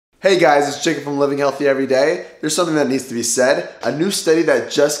Hey guys, it's Jacob from Living Healthy Every Day. There's something that needs to be said. A new study that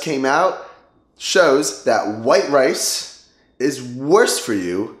just came out shows that white rice is worse for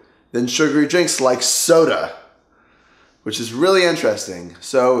you than sugary drinks like soda, which is really interesting.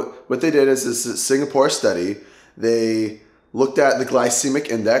 So what they did is this Singapore study. They looked at the glycemic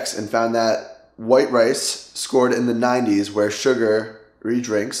index and found that white rice scored in the 90s, where sugary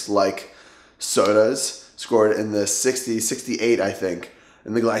drinks like sodas scored in the 60, 68, I think,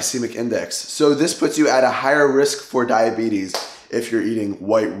 in the glycemic index. So this puts you at a higher risk for diabetes if you're eating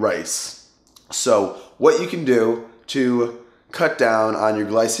white rice. So what you can do to cut down on your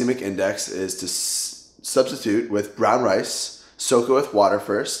glycemic index is to substitute with brown rice, soak it with water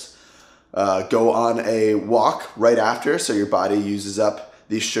first, go on a walk right after so your body uses up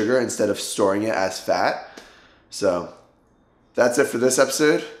the sugar instead of storing it as fat. So that's it for this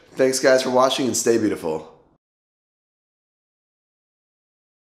episode. Thanks guys for watching and stay beautiful.